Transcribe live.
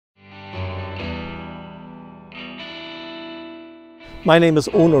My name is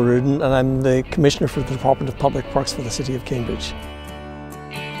Owen O'Riordan and I'm the Commissioner for the Department of Public Works for the City of Cambridge.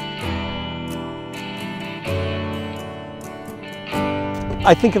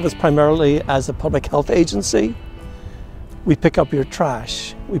 I think of us primarily as a public health agency. We pick up your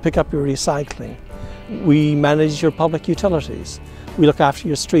trash, we pick up your recycling, we manage your public utilities, we look after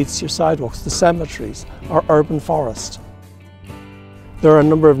your streets, your sidewalks, the cemeteries, our urban forest. There are a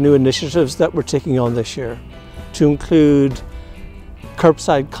number of new initiatives that we're taking on this year, to include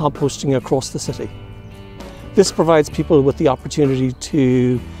curbside composting across the city. This provides people with the opportunity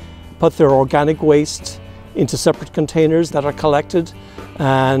to put their organic waste into separate containers that are collected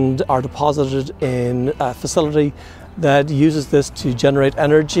and are deposited in a facility that uses this to generate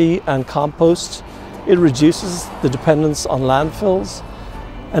energy and compost. It reduces the dependence on landfills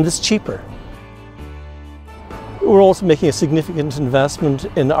and it's cheaper. We're also making a significant investment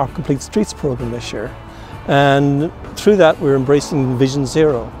in our Complete Streets program this year, and through that we're embracing Vision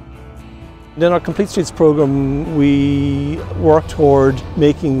Zero. In our Complete Streets program we work toward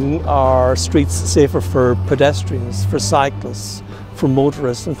making our streets safer for pedestrians, for cyclists, for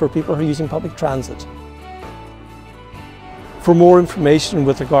motorists and for people who are using public transit. For more information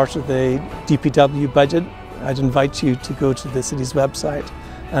with regard to the DPW budget, I'd invite you to go to the city's website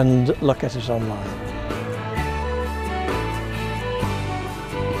and look at it online.